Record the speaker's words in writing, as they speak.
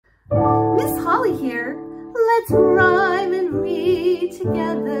Molly here. Let's rhyme and read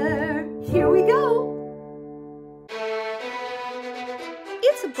together. Here we go.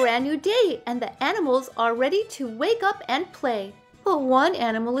 It's a brand new day and the animals are ready to wake up and play. But one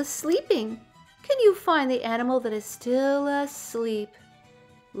animal is sleeping. Can you find the animal that is still asleep?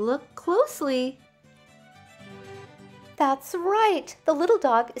 Look closely. That's right. The little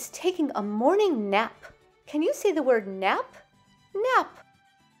dog is taking a morning nap. Can you say the word nap? Nap.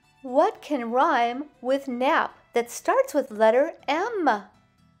 What can rhyme with nap that starts with letter M?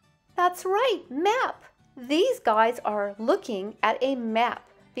 That's right, map. These guys are looking at a map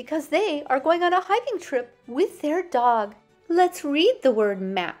because they are going on a hiking trip with their dog. Let's read the word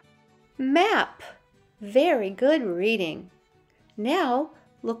map. Map. Very good reading. Now,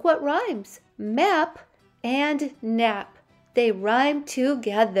 look what rhymes. Map and nap. They rhyme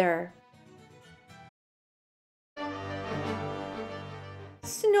together.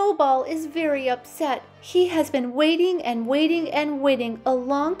 Snowball is very upset. He has been waiting and waiting and waiting a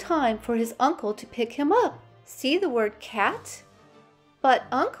long time for his uncle to pick him up. See the word cat? But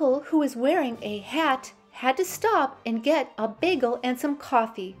Uncle, who is wearing a hat, had to stop and get a bagel and some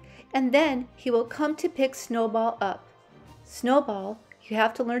coffee, and then he will come to pick Snowball up. Snowball, you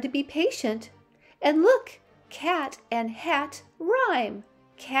have to learn to be patient. And look, cat and hat rhyme.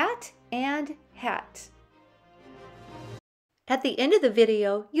 Cat and hat. At the end of the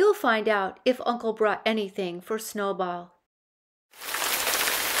video, you'll find out if Uncle brought anything for Snowball.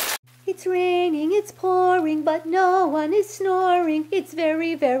 It's raining, it's pouring, but no one is snoring. It's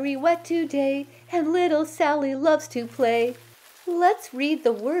very, very wet today, and little Sally loves to play. Let's read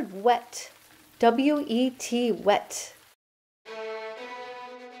the word wet. W-E-T, wet.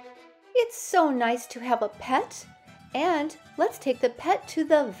 It's so nice to have a pet, and let's take the pet to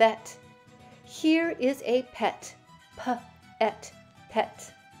the vet. Here is a pet. P-et,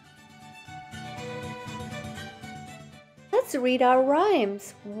 pet. Let's read our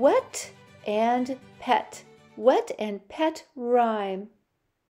rhymes. Wet and pet. Wet and pet rhyme.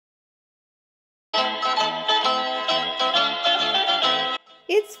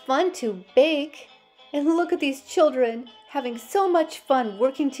 It's fun to bake. And look at these children having so much fun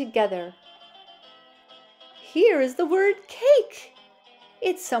working together. Here is the word cake.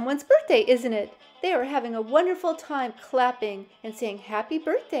 It's someone's birthday, isn't it? They are having a wonderful time clapping and saying happy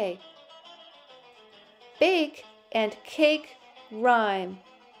birthday. Bake and cake rhyme.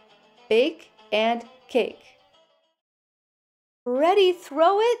 Bake and cake. Ready,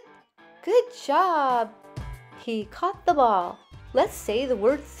 throw it? Good job. He caught the ball. Let's say the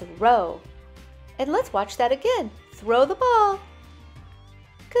word throw. And let's watch that again. Throw the ball.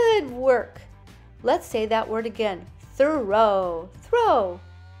 Good work. Let's say that word again. Throw. Throw.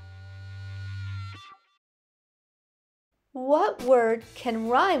 What word can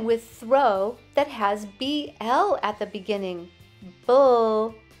rhyme with throw that has BL at the beginning?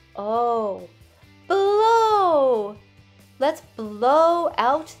 Bull. Oh. Blow. Let's blow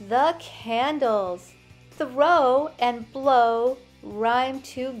out the candles. Throw and blow rhyme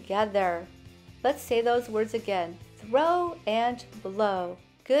together. Let's say those words again. Throw and blow.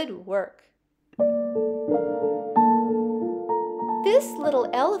 Good work. This little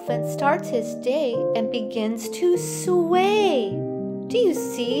elephant starts his day and begins to sway. Do you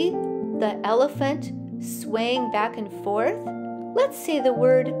see the elephant swaying back and forth? Let's say the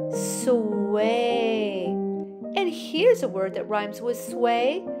word sway. And here's a word that rhymes with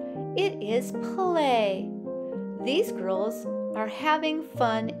sway. It is play. These girls are having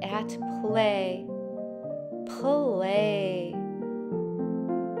fun at play. Play.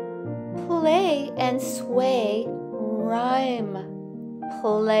 Play and sway rhyme.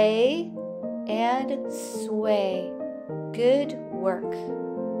 Play and sway. Good work.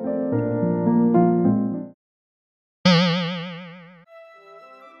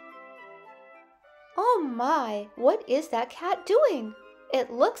 Oh my, what is that cat doing?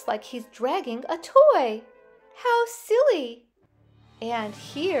 It looks like he's dragging a toy. How silly! And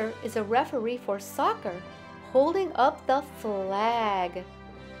here is a referee for soccer holding up the flag.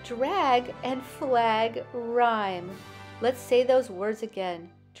 Drag and flag rhyme. Let's say those words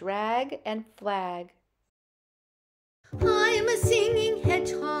again. Drag and flag. I'm a singing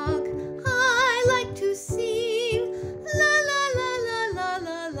hedgehog. I like to sing. La la la la la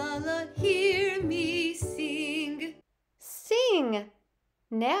la la la. Hear me sing. Sing.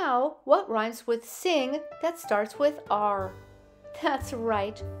 Now, what rhymes with sing that starts with R? That's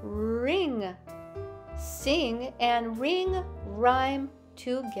right, ring. Sing and ring rhyme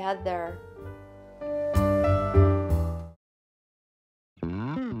together.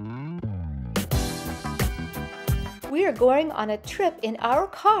 We're are going on a trip in our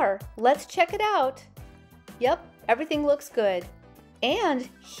car. Let's check it out. Yep, everything looks good. And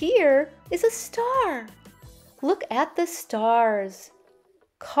here is a star. Look at the stars.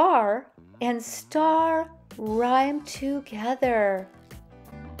 Car and star rhyme together.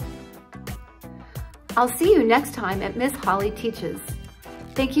 I'll see you next time at Miss Holly Teaches.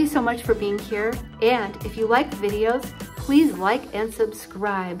 Thank you so much for being here, and if you like the videos, please like and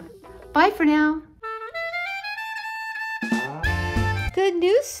subscribe. Bye for now. Good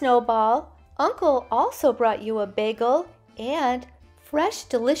news, Snowball. Uncle also brought you a bagel and fresh,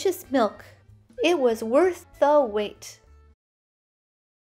 delicious milk. It was worth the wait.